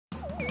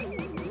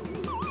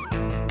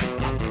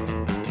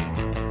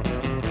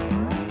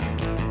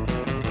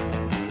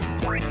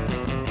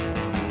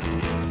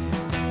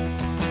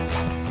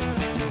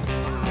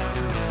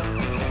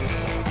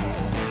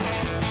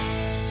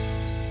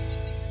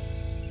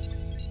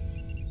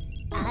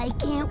I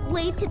can't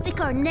wait to pick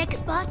our next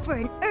spot for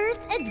an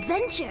Earth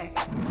adventure.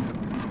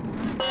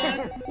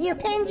 You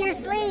pinned your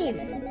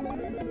sleeve.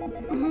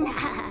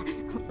 Nah,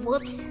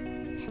 whoops.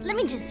 Let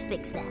me just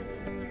fix that.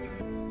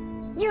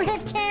 You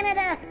hit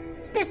Canada,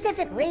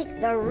 specifically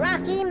the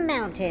Rocky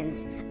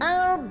Mountains.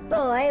 Oh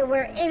boy,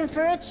 we're in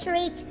for a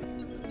treat.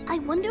 I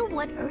wonder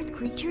what Earth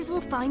creatures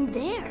we'll find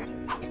there.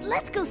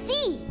 Let's go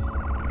see.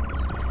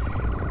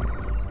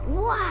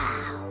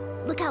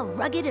 Wow, look how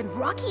rugged and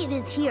rocky it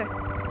is here.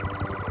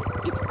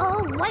 It's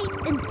all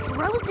white and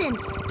frozen.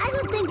 I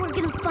don't think we're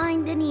gonna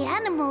find any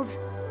animals.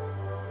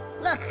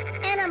 Look,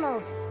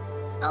 animals.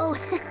 Oh,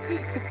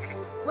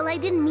 well, I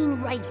didn't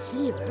mean right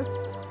here.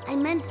 I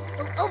meant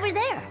over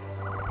there.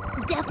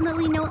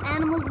 Definitely no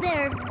animals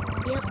there.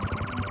 Yep.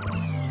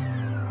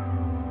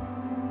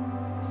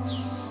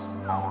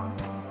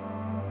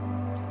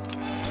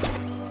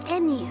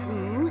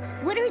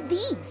 Anywho, what are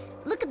these?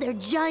 Look at their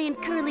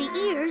giant curly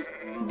ears.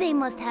 They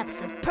must have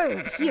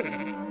superb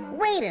hearing.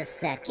 Wait a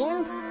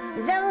second.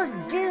 Those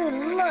do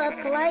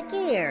look like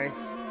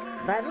ears.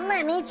 But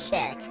let me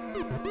check.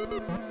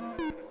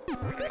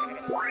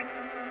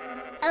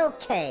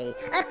 Okay,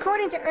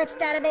 according to Earth's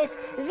database,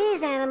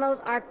 these animals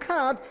are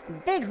called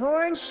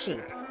Bighorn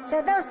sheep.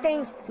 So those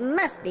things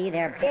must be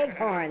their big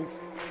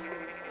horns.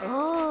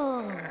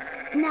 Oh,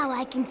 now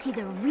I can see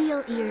the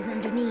real ears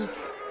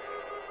underneath.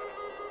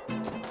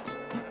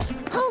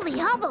 Holy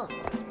hubble!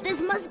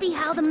 This must be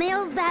how the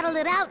males battle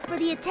it out for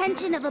the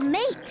attention of a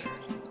mate.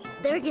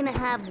 They're gonna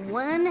have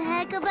one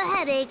heck of a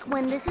headache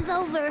when this is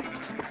over.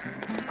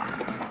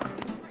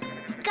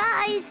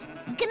 Guys,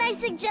 can I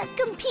suggest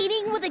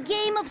competing with a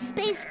game of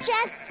space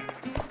chess?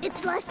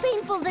 It's less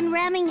painful than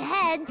ramming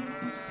heads.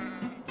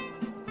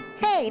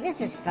 Hey,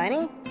 this is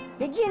funny.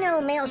 Did you know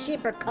male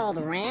sheep are called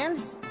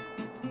rams?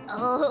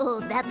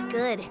 Oh, that's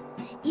good.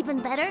 Even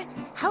better,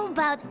 how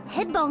about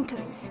head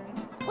bonkers?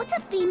 What's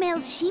a female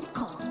sheep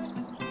called?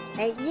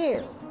 Hey, you.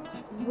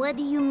 What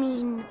do you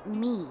mean,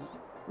 me?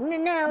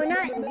 No,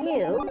 not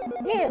you.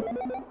 You.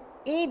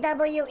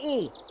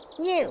 E-W-E.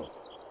 You.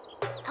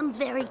 I'm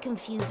very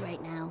confused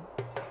right now.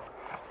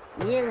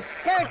 You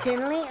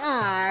certainly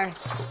are.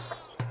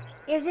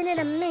 Isn't it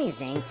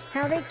amazing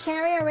how they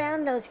carry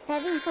around those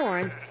heavy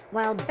horns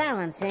while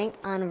balancing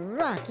on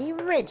rocky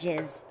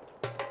ridges?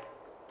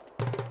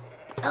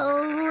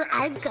 Oh,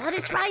 I've got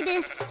to try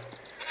this.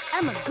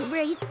 I'm a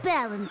great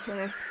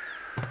balancer.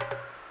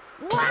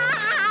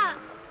 Wah!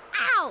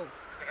 Ow!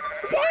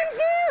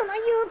 Zamzoom, are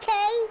you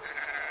okay?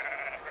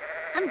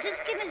 I'm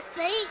just gonna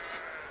say,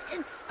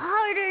 it's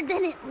harder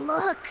than it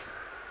looks.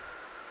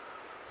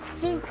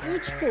 See,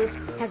 each hoof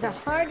has a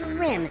hard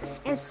rim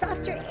and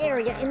softer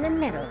area in the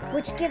middle,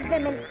 which gives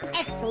them an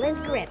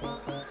excellent grip.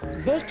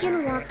 They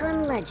can walk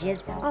on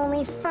ledges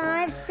only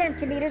 5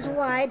 centimeters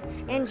wide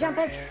and jump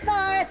as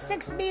far as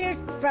 6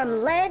 meters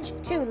from ledge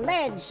to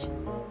ledge.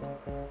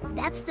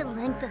 That's the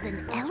length of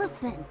an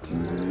elephant.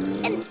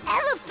 An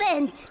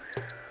elephant!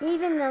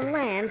 Even the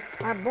lambs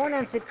are born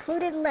on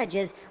secluded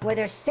ledges where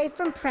they're safe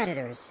from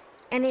predators.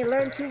 And they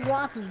learn to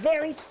walk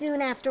very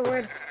soon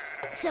afterward.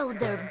 So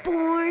they're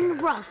born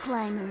rock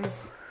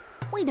climbers.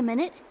 Wait a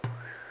minute.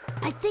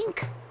 I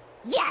think...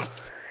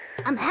 Yes!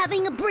 I'm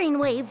having a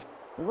brainwave.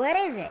 What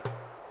is it?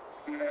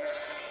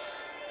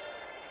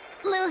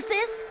 Little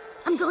sis,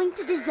 I'm going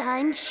to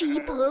design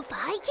sheep hoof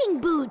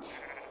hiking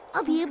boots.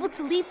 I'll be able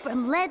to leap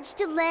from ledge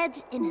to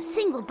ledge in a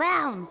single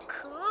bound.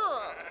 Cool.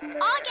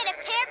 I'll get a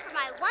pair for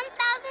my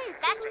 1,000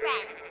 best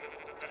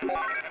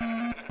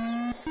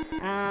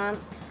friends.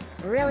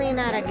 Really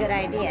not a good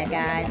idea,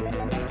 guys.